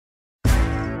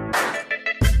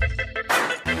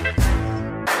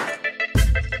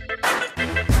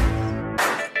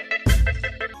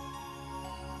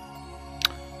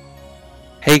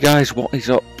Hey guys, what is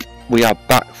up? We are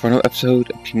back for another episode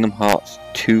of Kingdom Hearts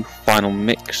 2 Final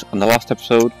Mix. On the last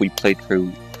episode, we played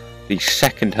through the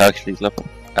second Hercules level.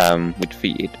 We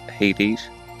defeated Hades.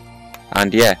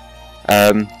 And yeah,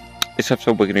 this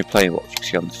episode we're going to be playing what you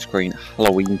see on the screen,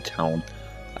 Halloween Town.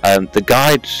 The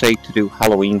guides say to do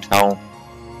Halloween Town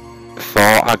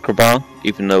before Agrabah,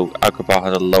 even though Agrabah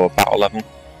has a lower battle level.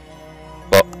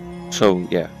 But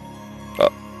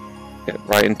get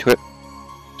right into it.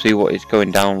 See what is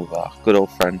going down with our good old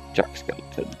friend Jack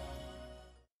Skeleton.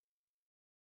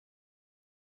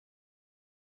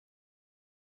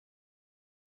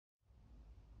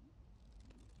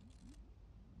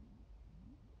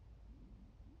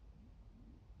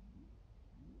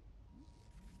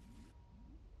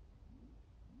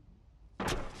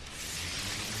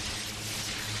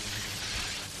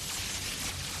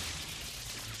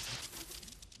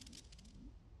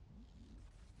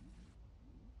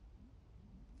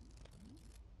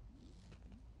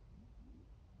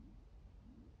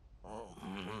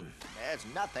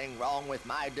 There's nothing wrong with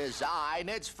my design.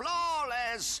 It's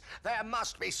flawless. There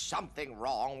must be something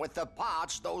wrong with the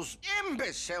parts those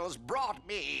imbeciles brought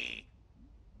me.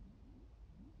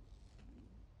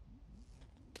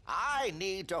 I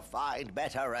need to find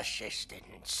better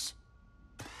assistance.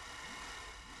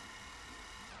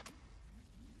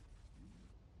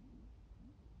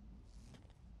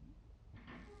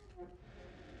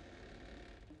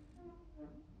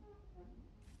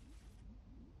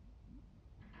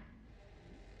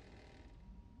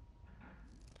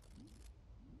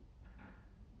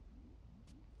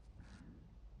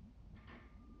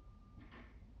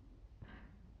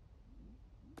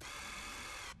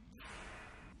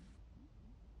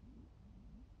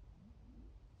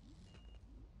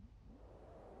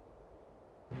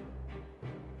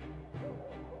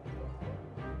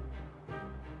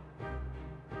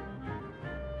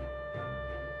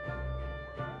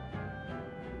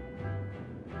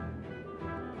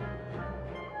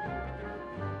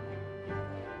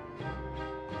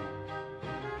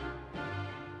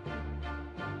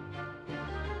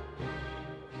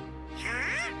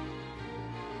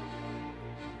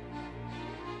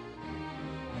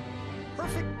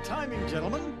 Perfect timing,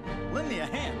 gentlemen. Lend me a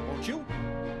hand, won't you?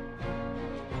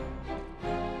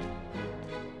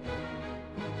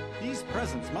 These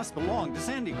presents must belong to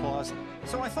Sandy Claus,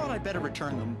 so I thought I'd better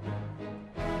return them.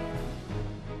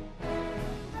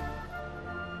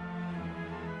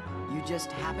 You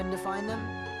just happened to find them?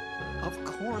 Of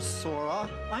course, Sora.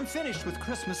 I'm finished with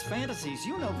Christmas fantasies,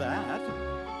 you know that.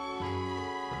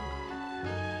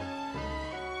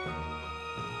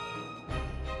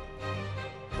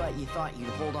 But you thought you'd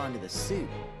hold on to the suit.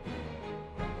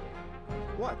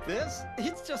 What, this?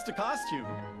 It's just a costume.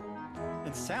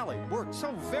 And Sally worked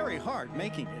so very hard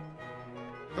making it.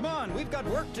 Come on, we've got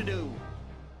work to do.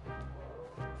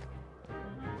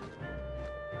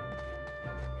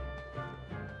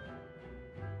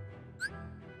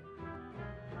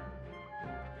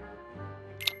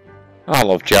 I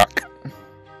love Jack.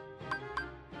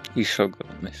 He's so good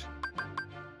at this.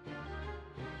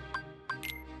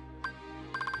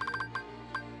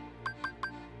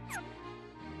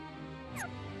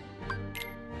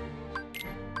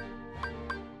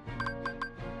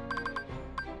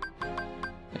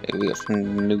 We got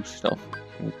some new stuff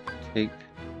we can take.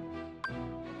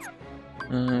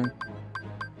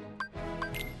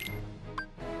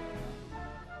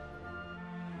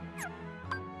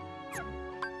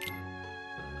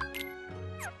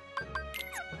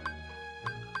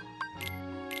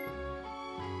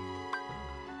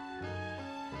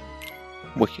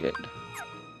 Wicked.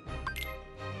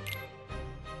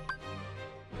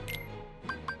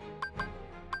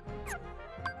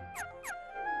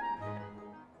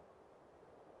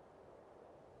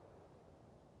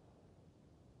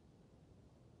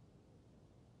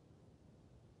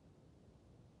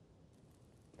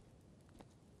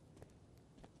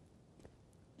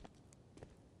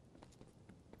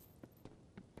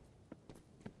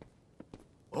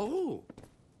 Oh!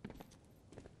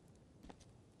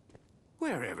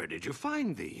 Wherever did you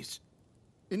find these?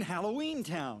 In Halloween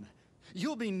Town.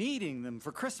 You'll be needing them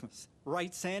for Christmas,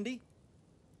 right, Sandy?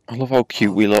 I love how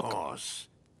cute we look. Of course.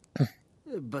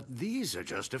 But these are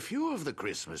just a few of the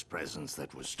Christmas presents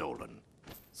that were stolen.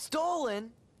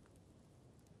 Stolen?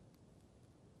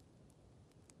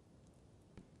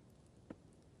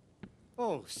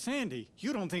 Oh, Sandy,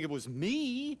 you don't think it was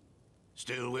me?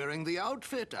 Still wearing the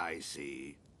outfit, I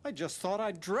see. I just thought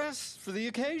I'd dress for the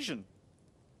occasion.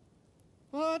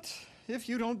 But if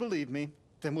you don't believe me,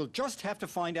 then we'll just have to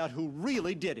find out who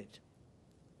really did it.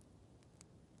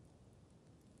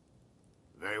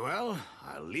 Very well,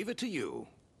 I'll leave it to you.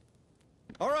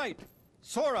 All right,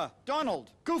 Sora,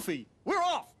 Donald, Goofy, we're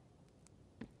off!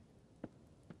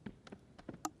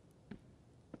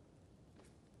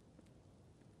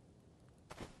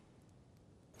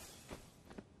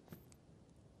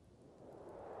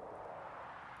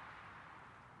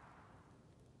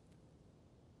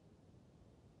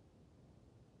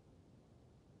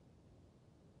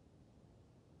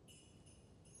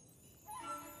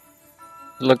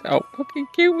 Look how fucking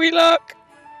cute we look!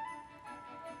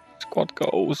 Squad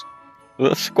goals.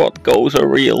 The squad goals are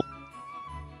real.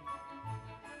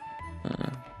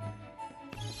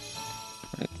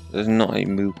 Right, there's not a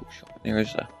movable shop in here,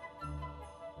 is there?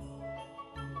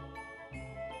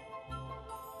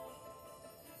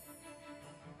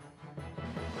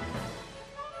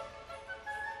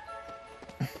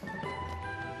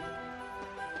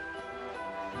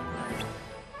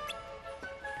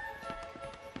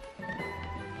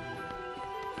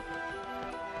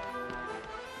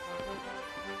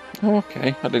 Oh,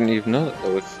 okay, I didn't even know that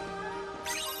there was.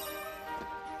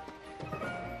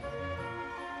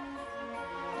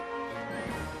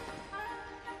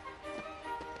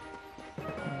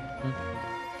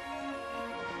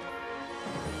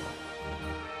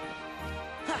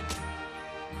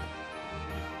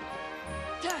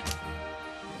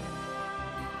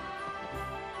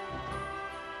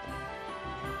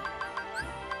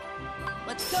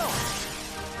 Let's go!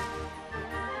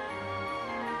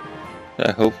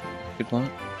 I hope. Good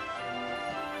luck.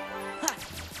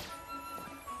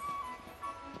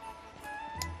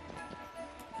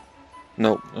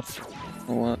 Nope, that's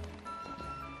what.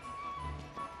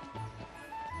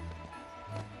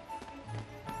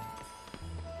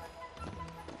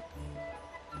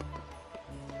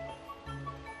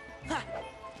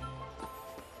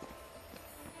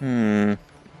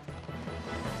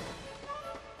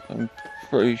 I'm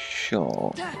pretty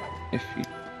sure if you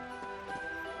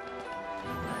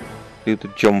do the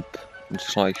jump and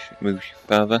slice, it moves you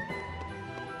further.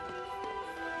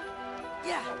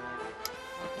 Yeah.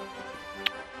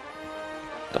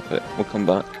 Stop it, we'll come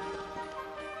back.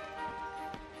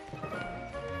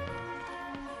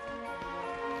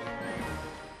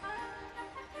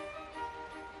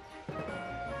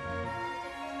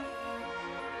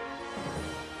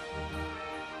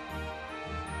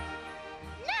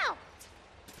 No!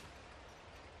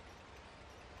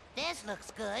 This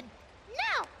looks good.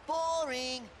 No!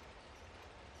 Boring.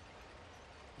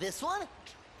 This one?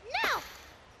 No!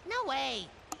 No way!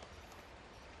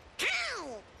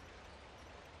 Ow!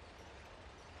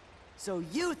 So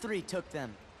you three took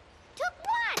them. Took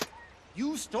what?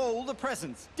 You stole the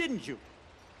presents, didn't you?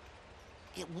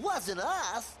 It wasn't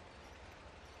us.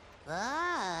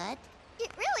 But...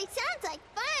 It really sounds like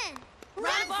fun!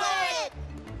 Run for it!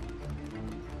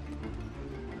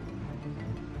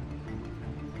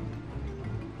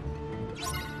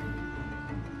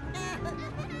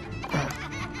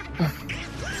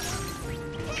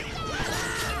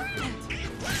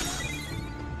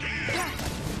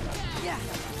 Yeah,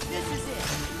 this is it.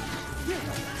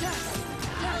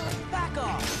 Back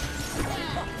off.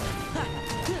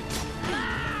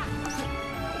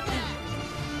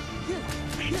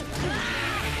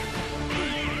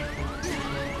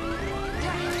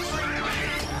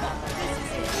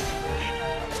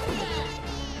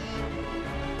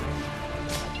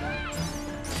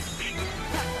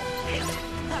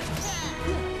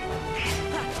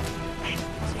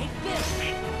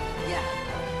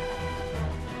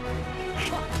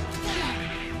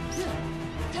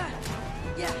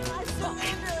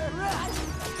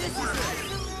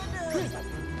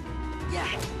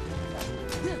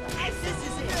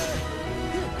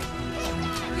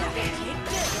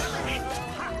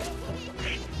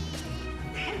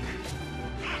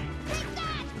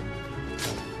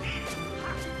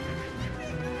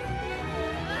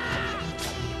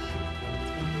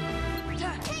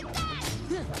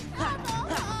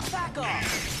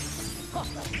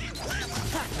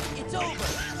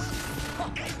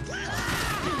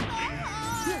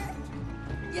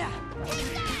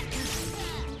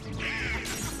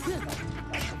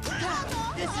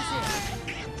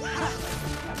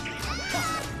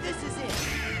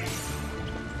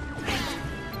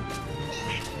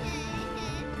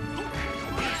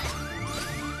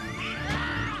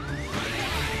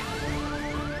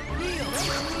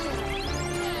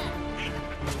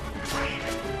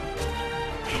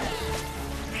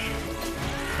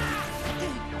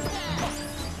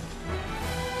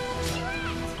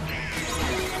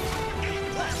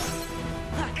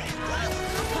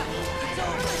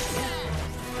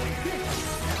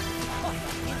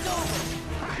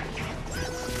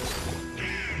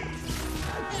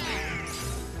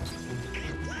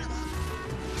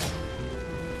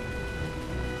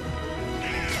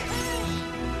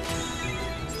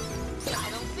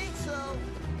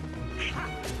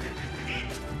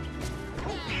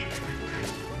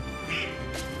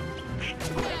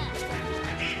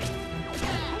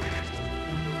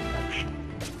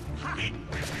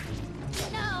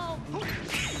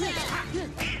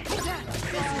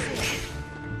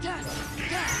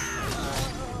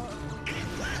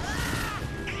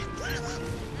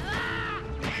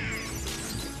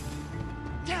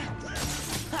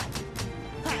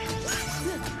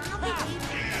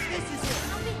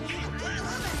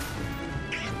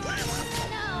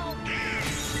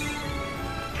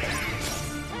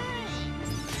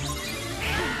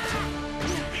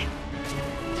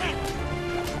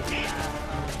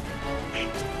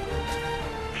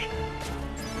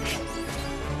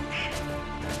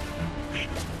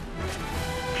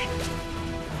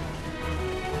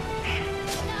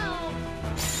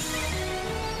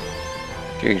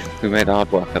 Jeez, we made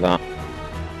hard work of that.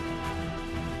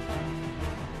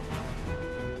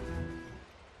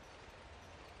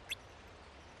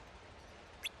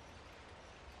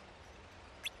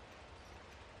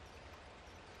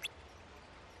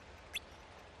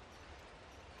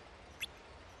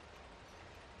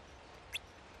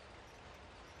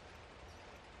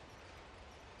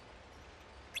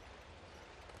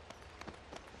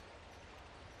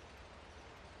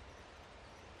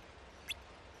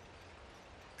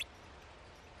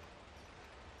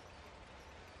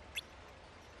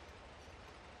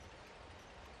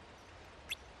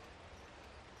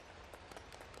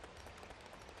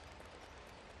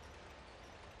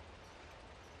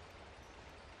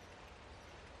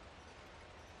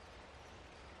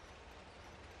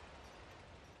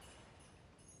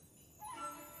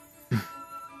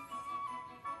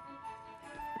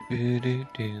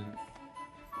 Do-do-do.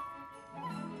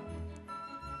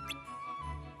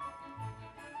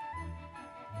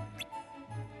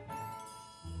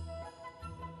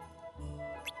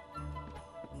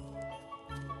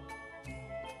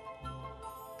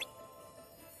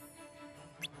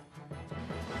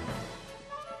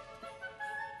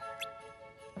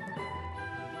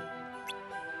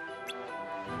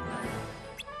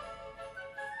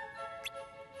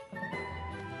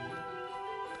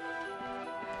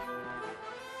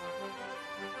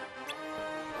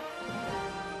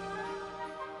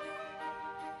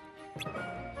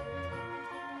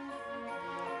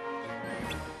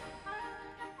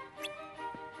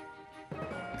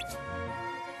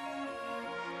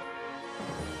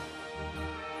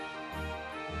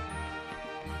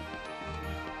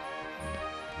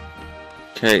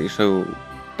 Okay, so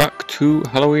back to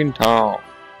Halloween Town.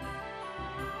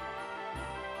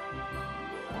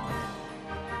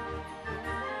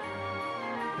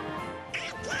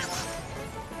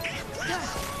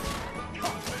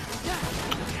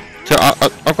 So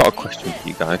I've got a question for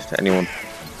you guys, to anyone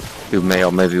who may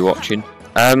or may be watching.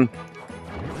 Is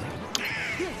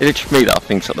it just me that I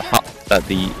think that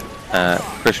the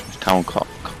Christmas Town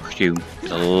costume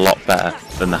is a lot better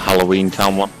than the Halloween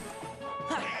Town one?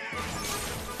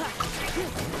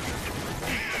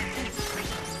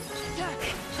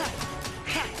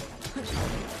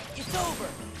 It's over.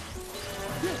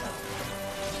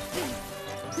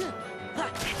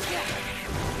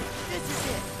 This is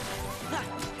it.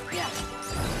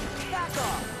 Back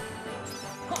off.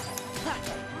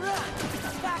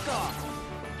 Back off.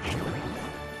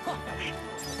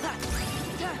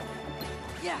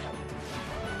 Yeah.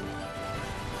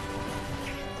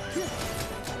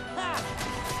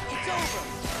 It's over.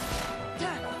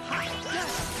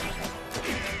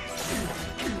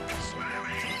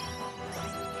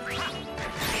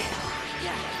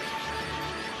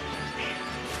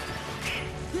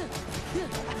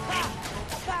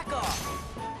 Back off!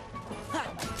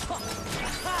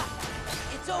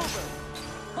 It's over!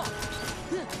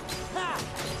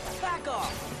 Back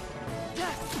off!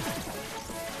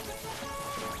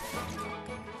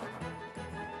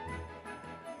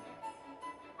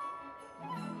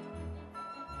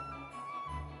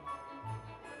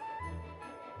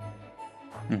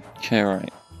 Okay,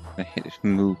 right. I'm gonna hit this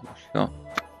move shot.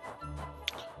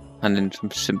 And then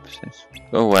some sympathies.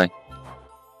 Go away.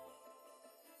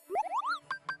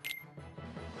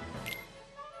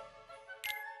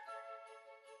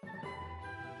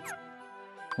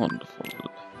 Wonderful.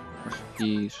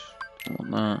 Recipes.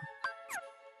 Don't want that.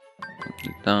 Don't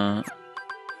need that.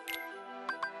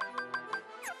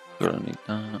 Don't need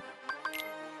that.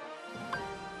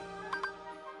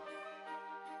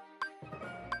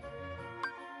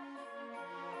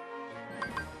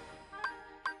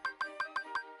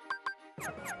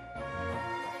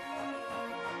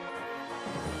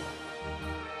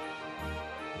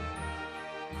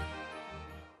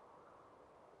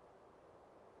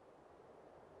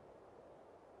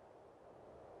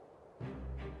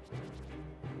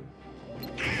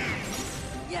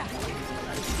 Yeah.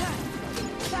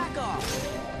 Back off.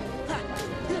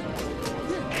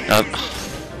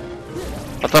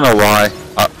 I don't know why.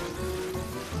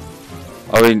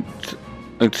 I mean,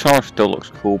 the guitar still looks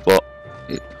cool, but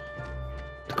the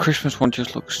Christmas one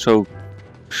just looks so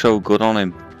good on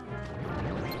him.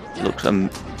 Looks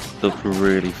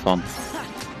really fun.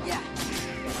 Yeah.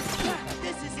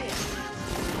 This is it.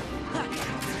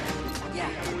 Yeah.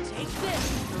 Take this.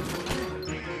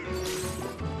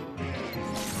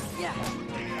 Yeah.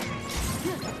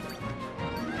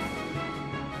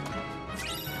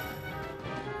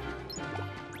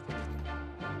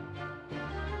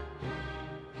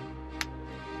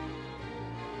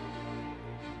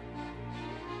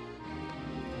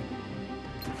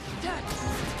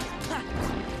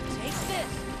 Take this.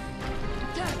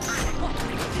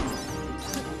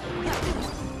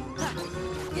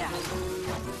 Yeah.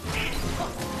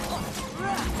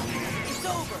 It's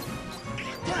over.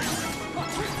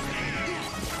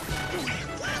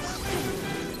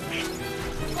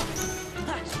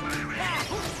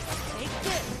 Take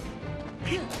this.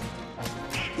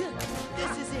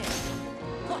 This is it.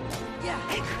 Yeah.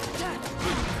 Take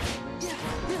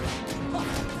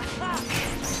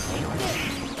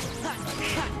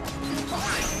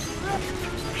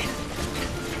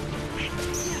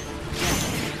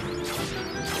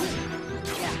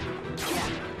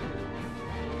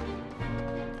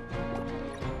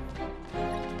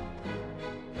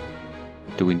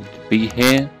Do we need to be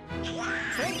here?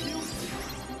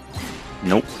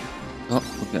 Nope. Oh,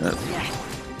 we're gonna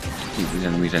keep these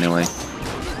enemies anyway.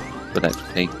 But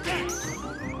XP.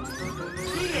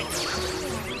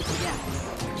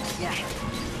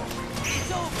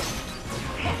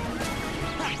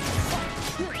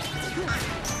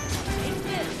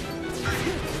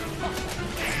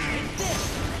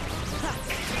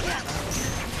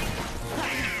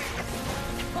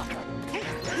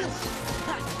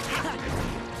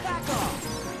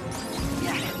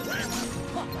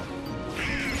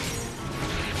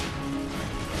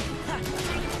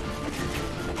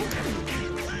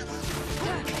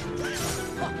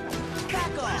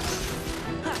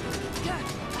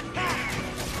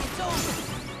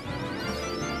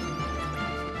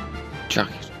 Jack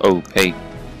is OP.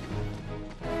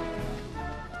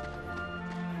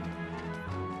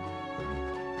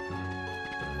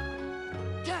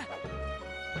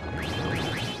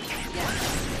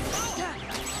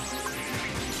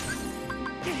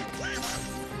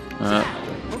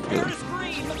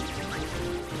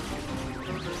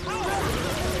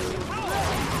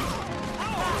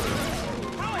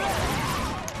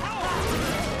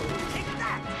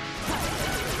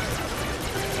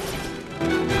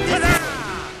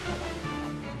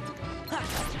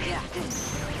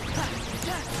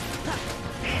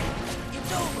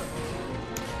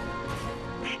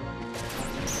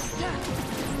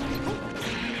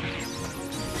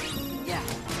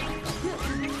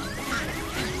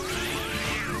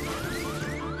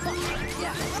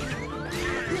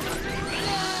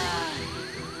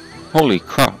 Holy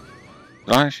crap.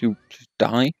 Did I actually just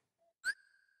die?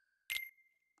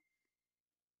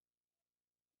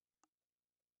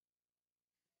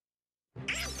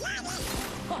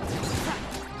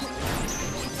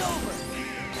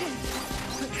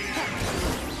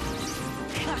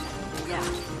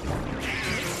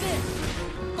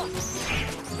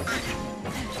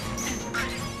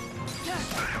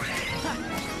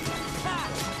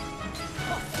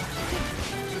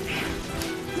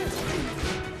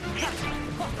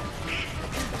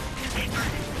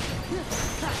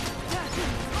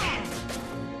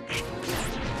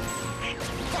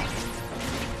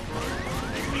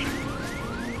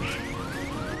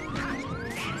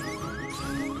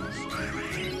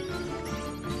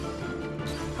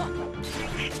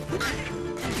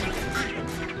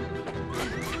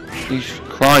 Jesus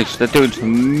Christ, they're doing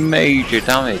some major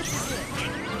damage.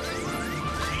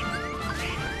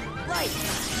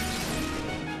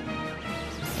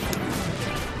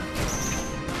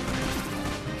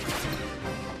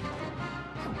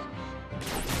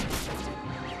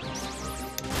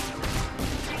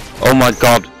 Oh my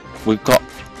god, we've got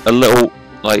a little,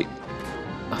 like,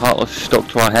 heartless stuck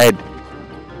to our head.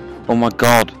 Oh my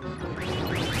god.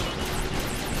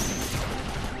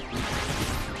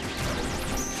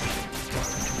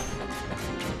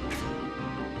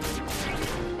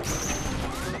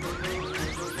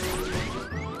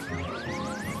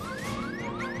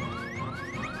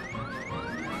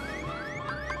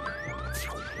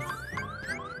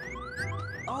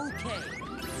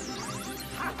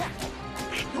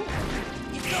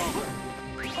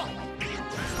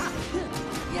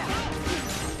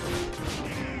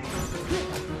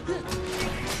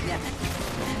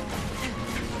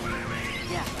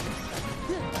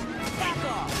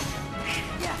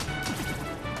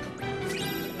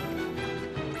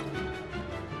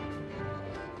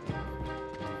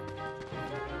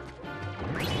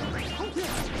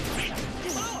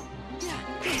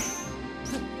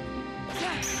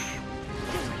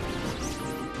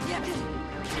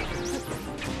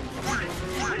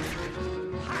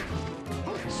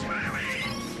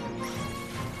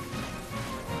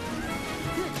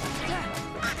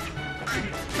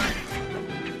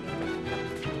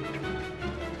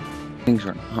 Things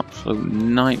are an absolute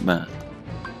nightmare.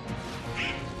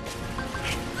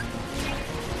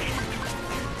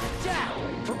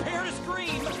 Prepare to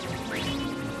scream!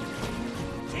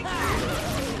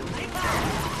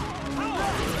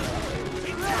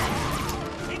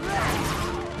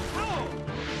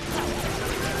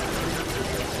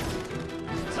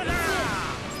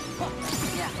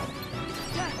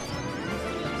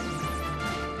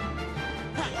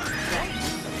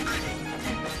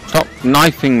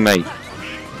 knifing me.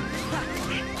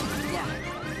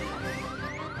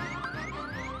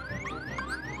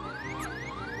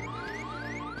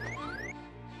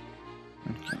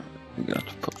 Okay, we're gonna have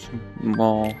to put some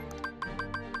more.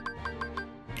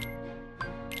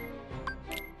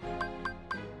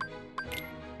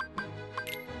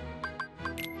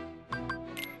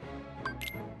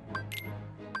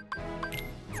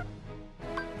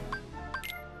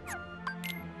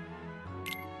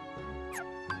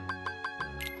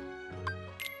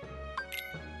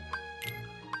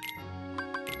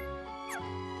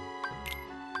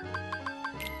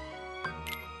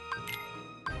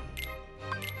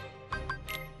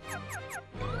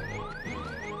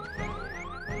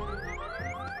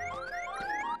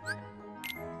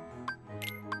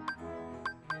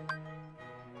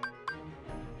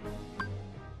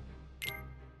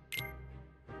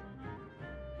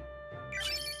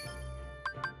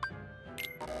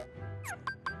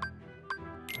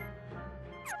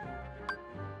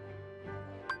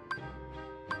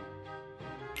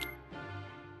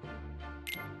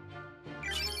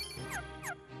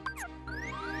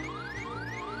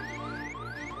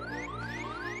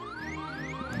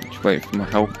 Just wait for my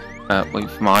help. Wait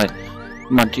for my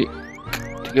magic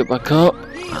to get back up.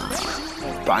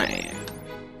 Bang.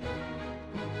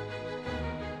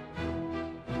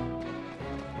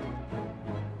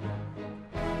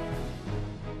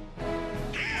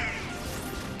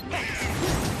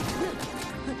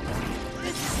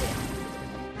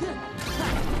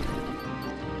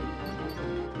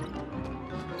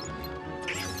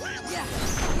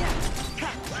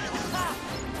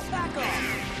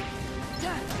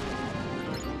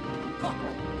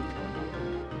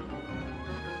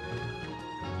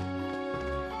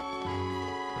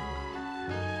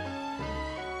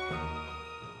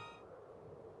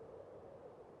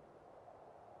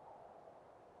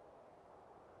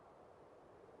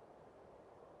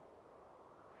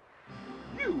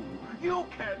 You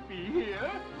can't be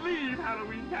here. Leave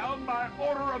Halloween Town by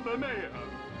order of the mayor.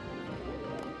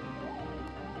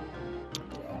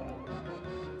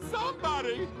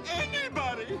 Somebody,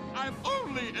 anybody. I'm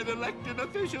only an elected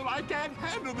official. I can't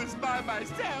handle this by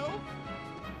myself.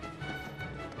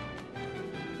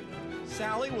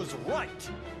 Sally was right.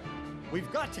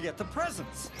 We've got to get the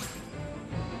presents.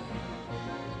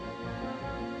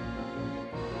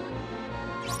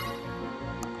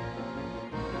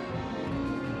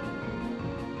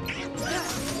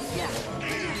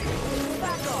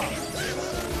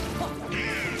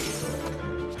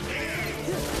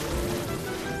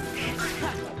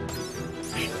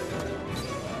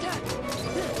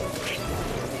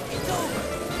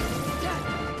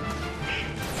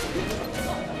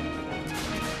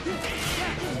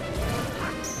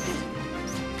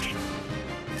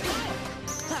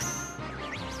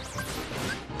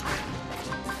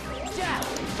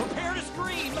 Prepare to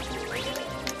scream!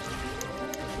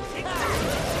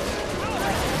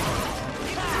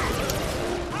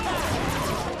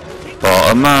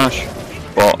 Button mash.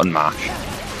 Button mash.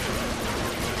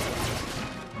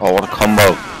 Oh, what a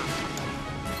combo.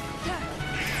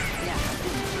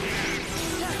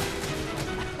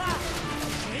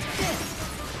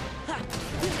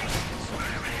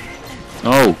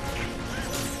 Oh.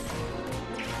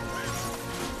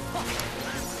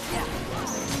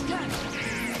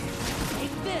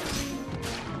 Take this!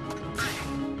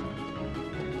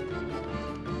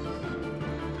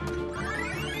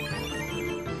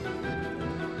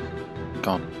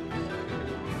 Gone.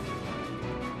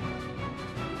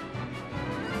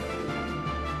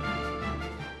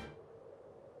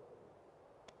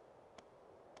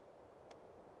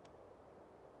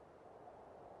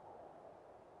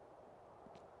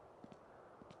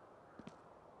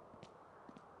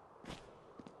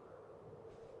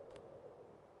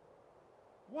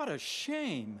 What a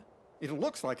shame. It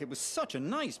looks like it was such a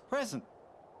nice present.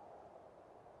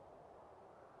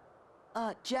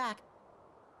 Jack.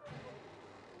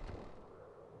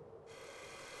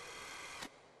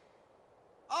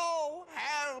 Oh,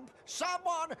 help!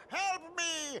 Someone help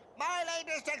me! My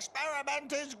latest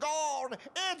experiment is gone!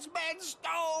 It's been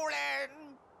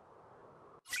stolen!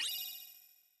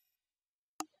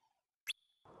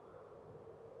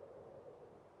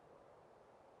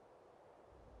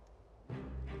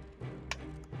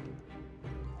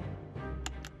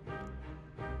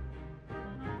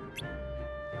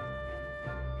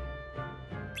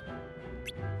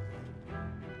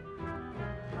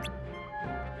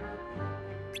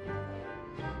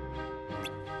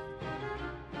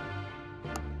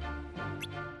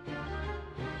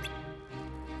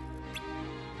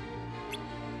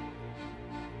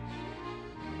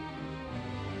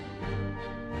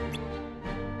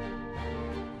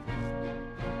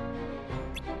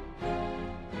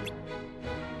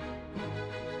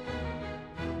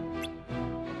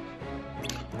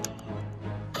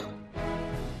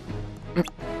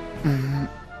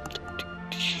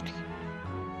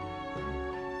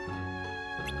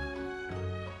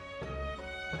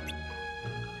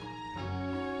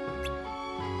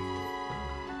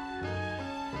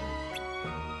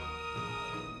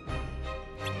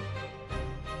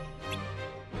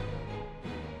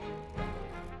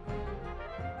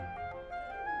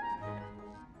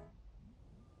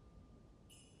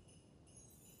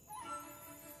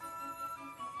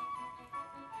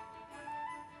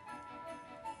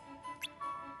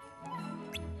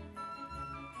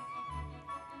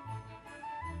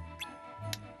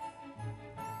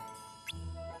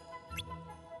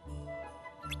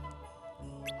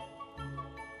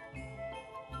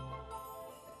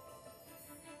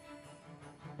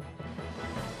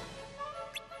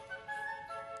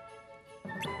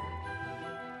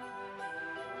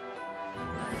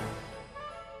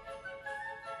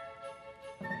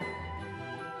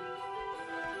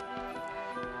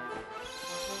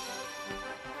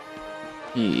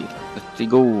 Hey, let's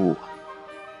go.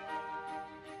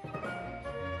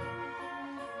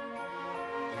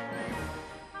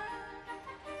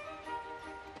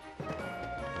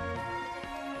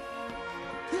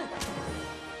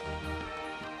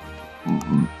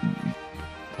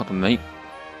 Pardon me.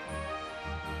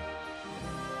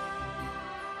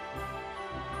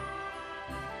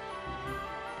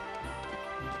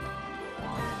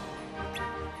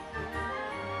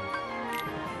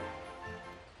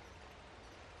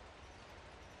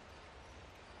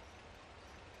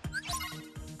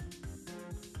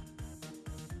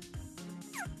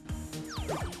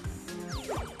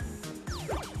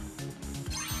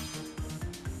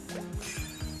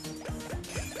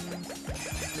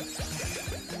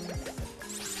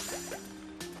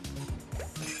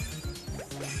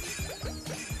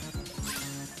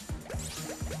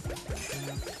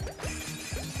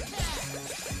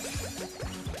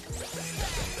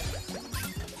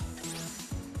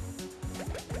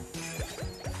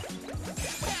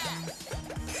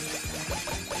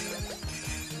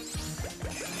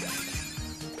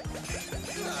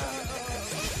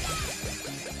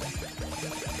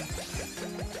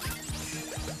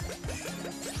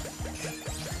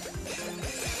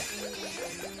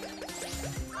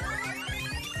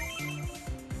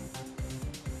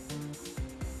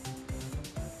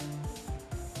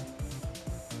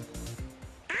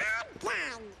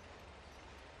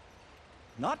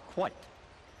 Not quite.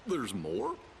 There's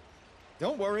more?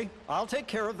 Don't worry, I'll take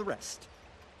care of the rest.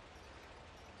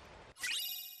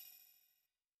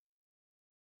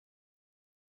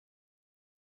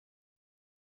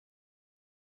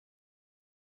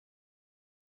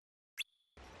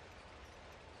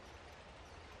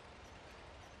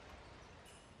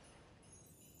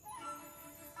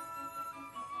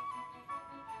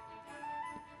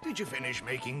 Did you finish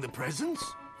making the presents?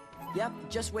 Yep,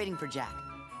 just waiting for Jack.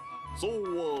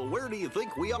 So, where do you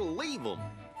think we ought to leave them?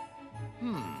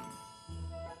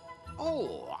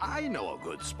 Oh, I know a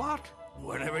good spot.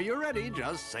 Whenever you're ready,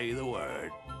 just say the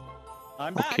word.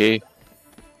 I'm back. Okay.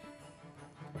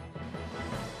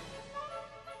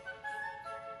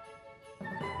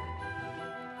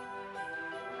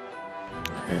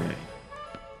 Okay.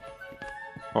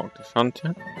 Talk to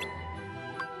Santa.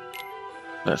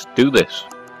 Let's do this.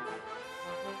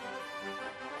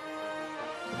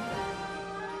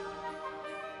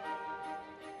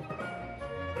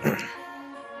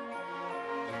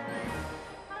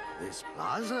 This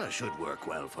plaza should work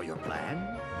well for your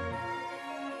plan.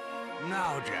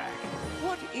 Now, Jack,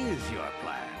 what is your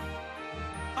plan?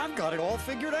 I've got it all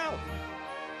figured out.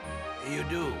 You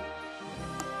do.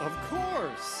 Of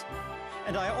course.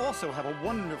 And I also have a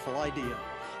wonderful idea.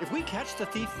 If we catch the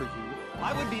thief for you,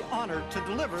 I would be honored to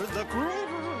deliver the...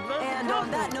 And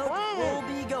on that note, we'll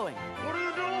be going. What are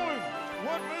you doing?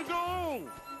 Let me go!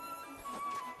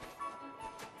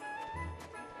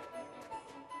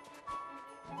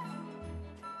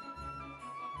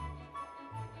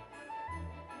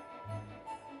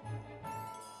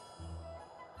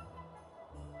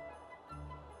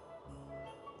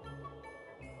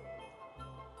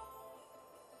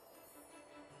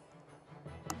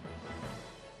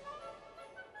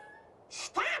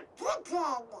 Stop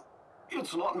thinking!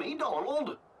 It's not me,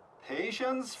 Donald.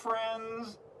 Patience,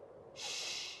 friends.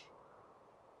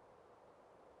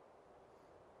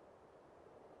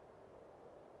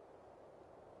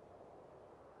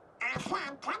 I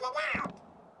can't cut it out!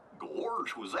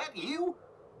 Gorge, was that you?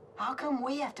 How come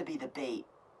we have to be the bait?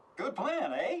 Good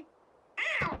plan, eh?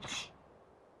 Ouch!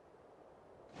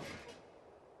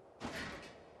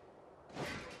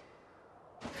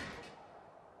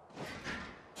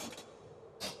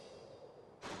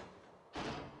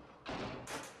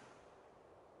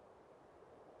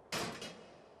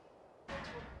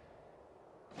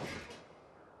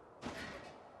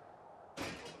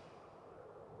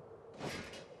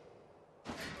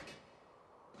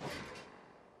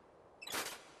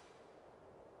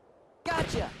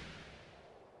 Gotcha!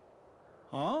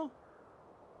 Huh?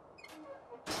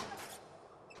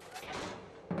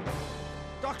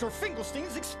 Dr.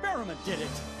 Finkelstein's experiment did it!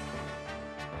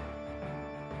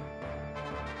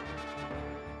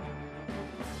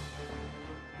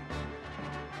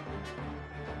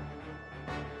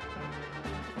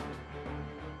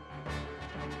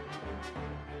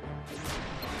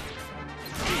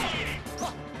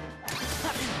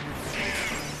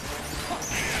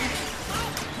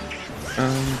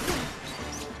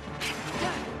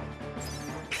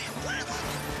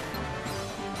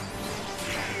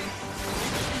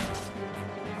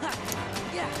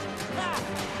 Yeah! Ah!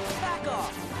 Back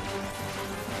off!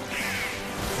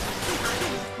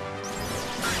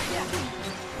 Yeah!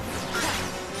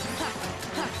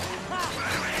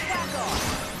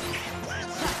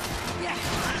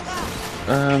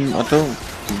 I don't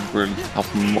really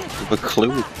have much of a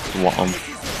clue as to what I'm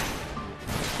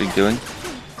actually doing.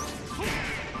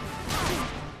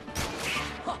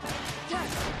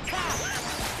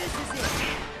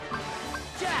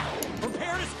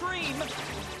 Prepare to scream!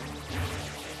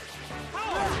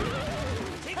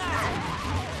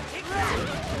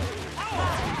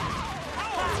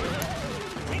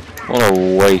 What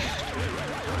a waste.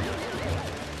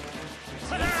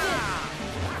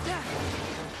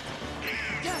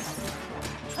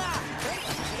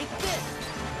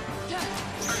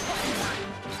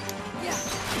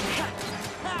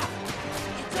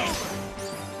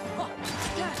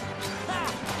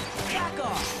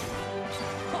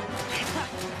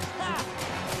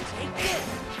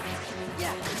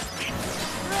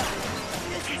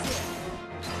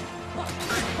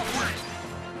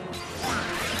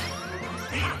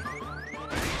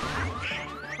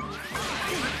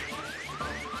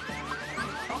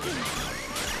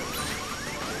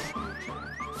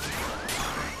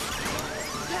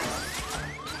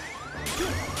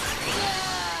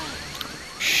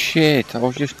 Shit, I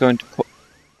was just going to put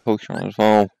potion on as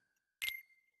well.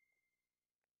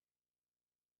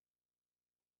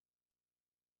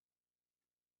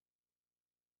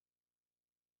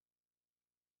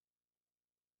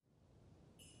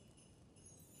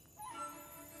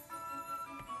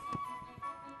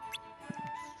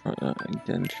 Try that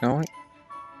again, shall we?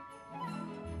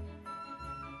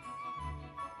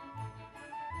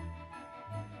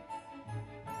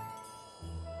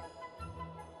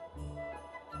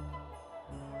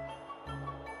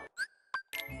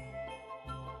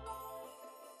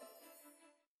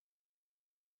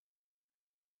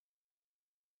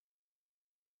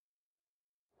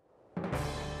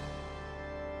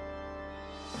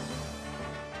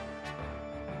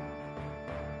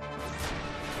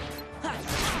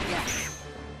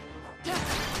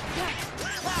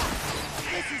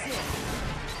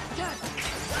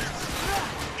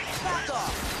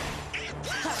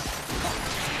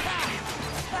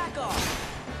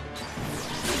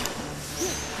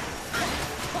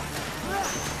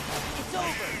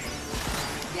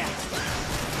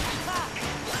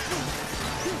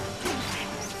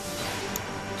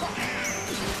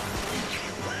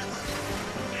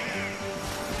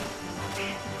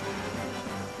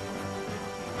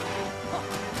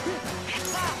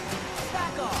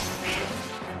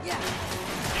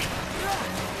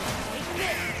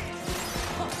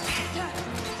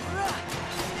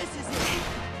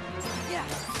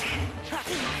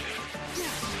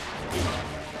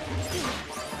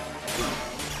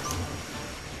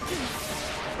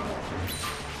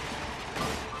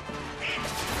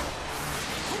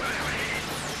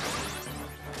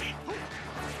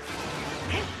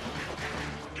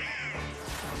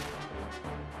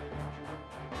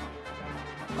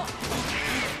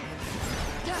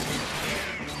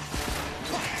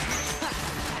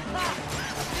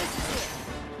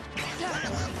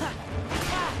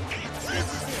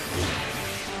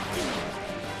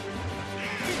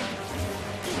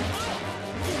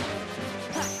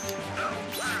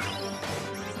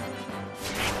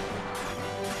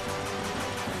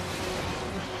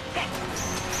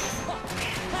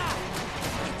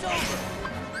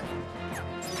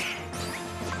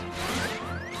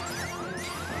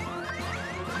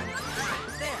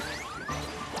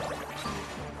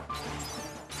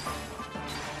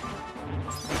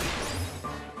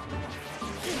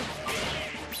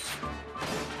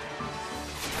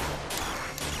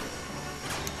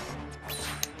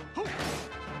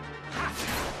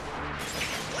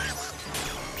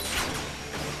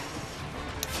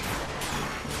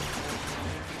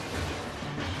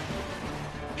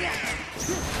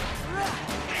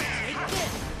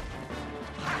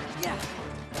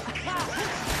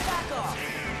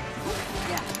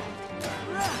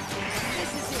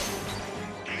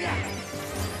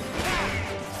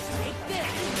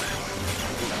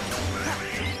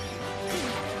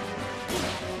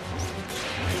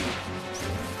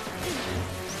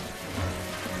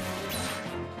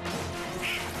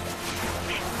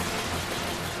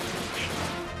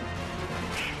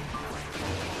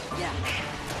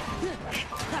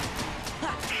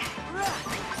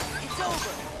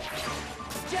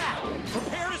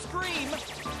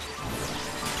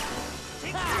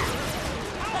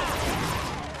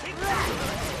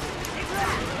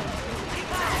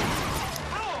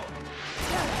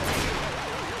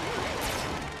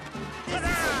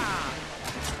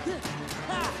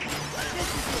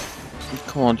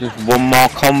 Come on, just one more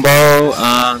combo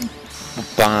and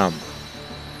bam.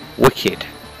 Wicked.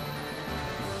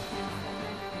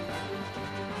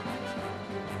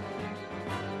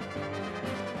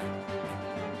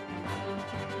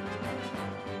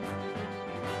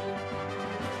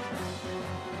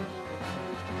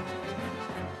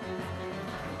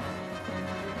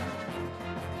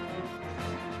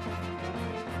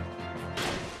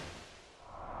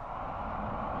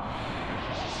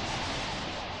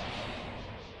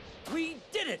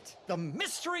 it! The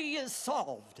mystery is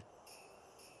solved!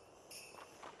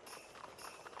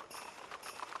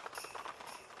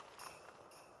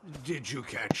 Did you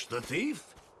catch the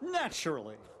thief?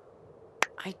 Naturally.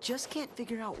 I just can't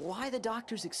figure out why the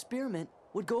doctor's experiment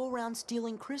would go around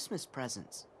stealing Christmas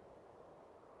presents.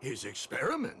 His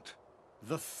experiment?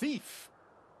 The thief.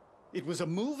 It was a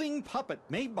moving puppet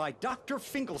made by Dr.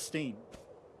 Finkelstein.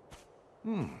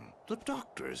 The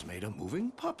doctor's made a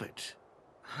moving puppet.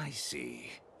 I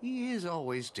see. He is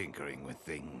always tinkering with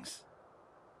things.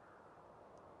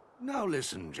 Now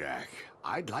listen, Jack.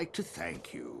 I'd like to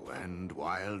thank you, and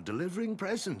while delivering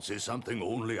presents is something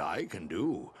only I can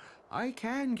do, I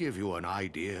can give you an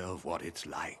idea of what it's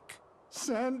like.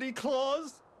 Sandy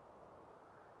Claus?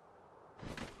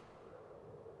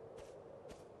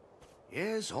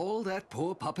 Yes, all that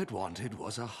poor puppet wanted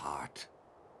was a heart.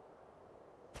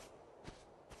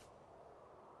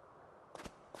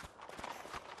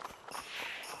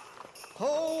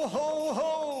 Ho, ho,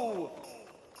 ho!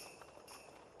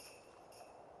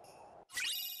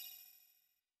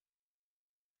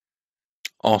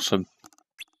 Awesome.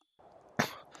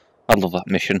 I love that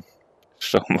mission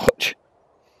so much.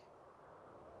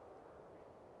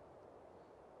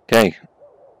 Okay,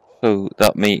 so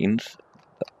that means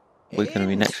we're going to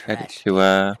be next headed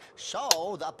to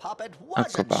So the puppet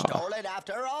wasn't Akbar. stolen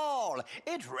after all.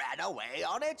 It ran away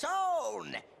on its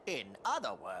own. In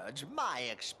other words, my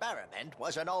experiment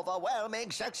was an overwhelming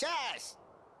success.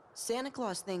 Santa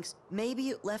Claus thinks maybe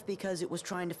it left because it was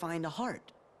trying to find a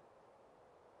heart.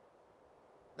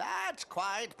 That's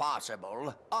quite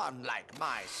possible. Unlike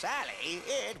my Sally,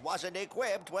 it wasn't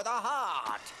equipped with a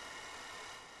heart.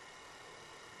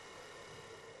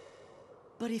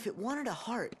 But if it wanted a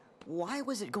heart, why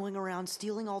was it going around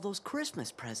stealing all those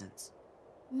Christmas presents?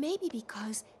 Maybe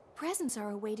because presents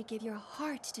are a way to give your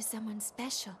heart to someone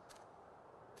special.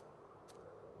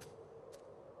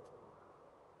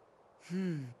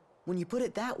 When you put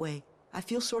it that way, I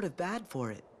feel sort of bad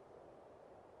for it.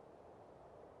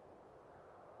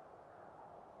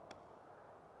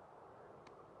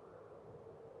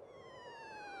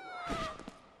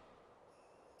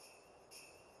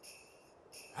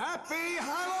 Happy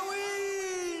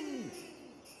Halloween!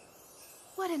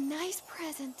 What a nice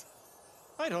present.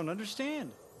 I don't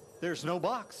understand. There's no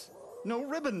box, no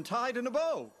ribbon tied in a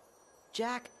bow.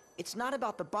 Jack, it's not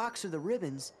about the box or the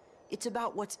ribbons. It's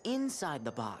about what's inside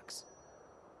the box.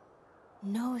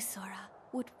 No, Sora.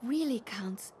 What really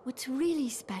counts, what's really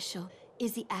special,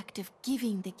 is the act of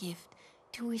giving the gift,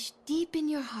 to wish deep in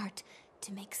your heart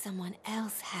to make someone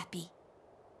else happy.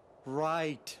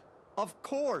 Right. Of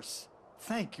course.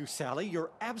 Thank you, Sally.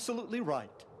 You're absolutely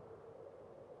right.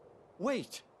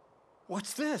 Wait.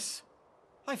 What's this?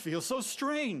 I feel so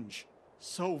strange.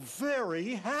 So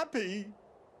very happy.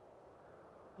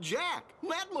 Jack,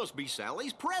 that must be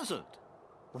Sally's present.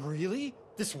 Really?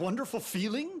 This wonderful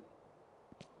feeling?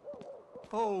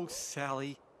 Oh,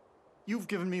 Sally. You've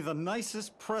given me the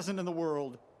nicest present in the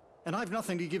world, and I've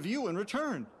nothing to give you in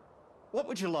return. What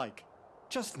would you like?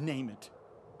 Just name it.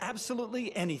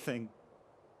 Absolutely anything.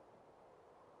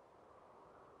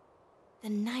 The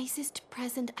nicest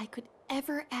present I could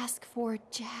ever ask for,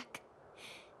 Jack,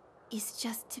 is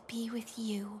just to be with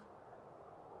you.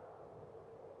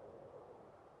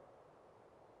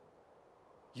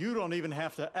 You don't even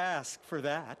have to ask for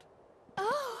that.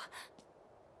 Oh!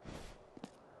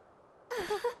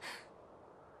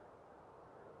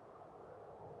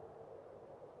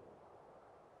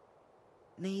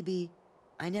 Maybe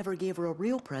I never gave her a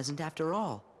real present after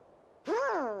all.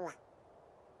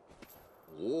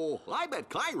 Oh, I bet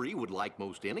Kyrie would like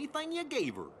most anything you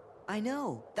gave her. I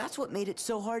know. That's what made it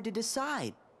so hard to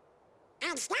decide.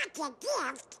 It's not your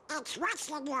gift, it's what's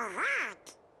in your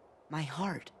heart. My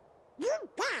heart. You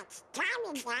bet.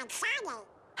 Diamond's outside it.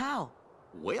 How?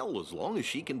 Well, as long as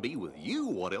she can be with you,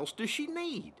 what else does she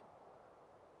need?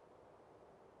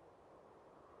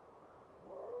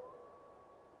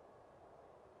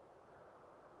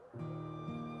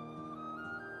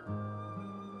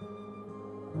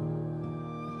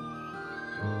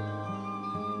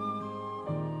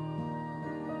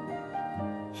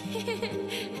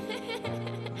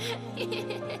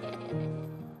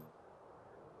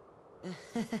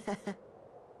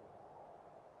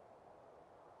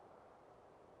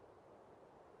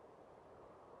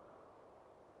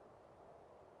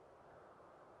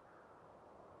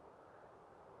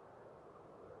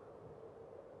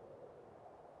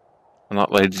 and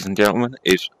that, ladies and gentlemen,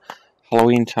 is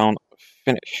Halloween Town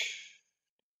finish.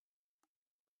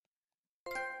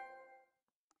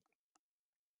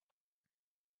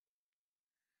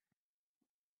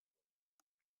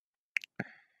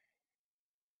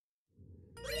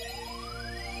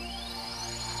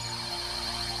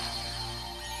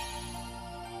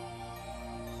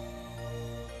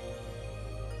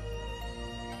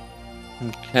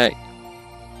 Okay.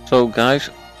 So guys,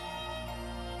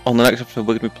 on the next episode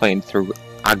we're going to be playing through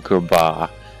Agrabah.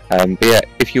 But yeah,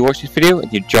 if you watched this video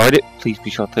and you enjoyed it, please be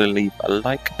sure to leave a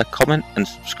like, a comment, and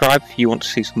subscribe if you want to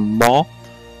see some more.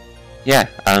 Yeah,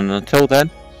 and until then,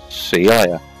 see you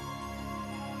later.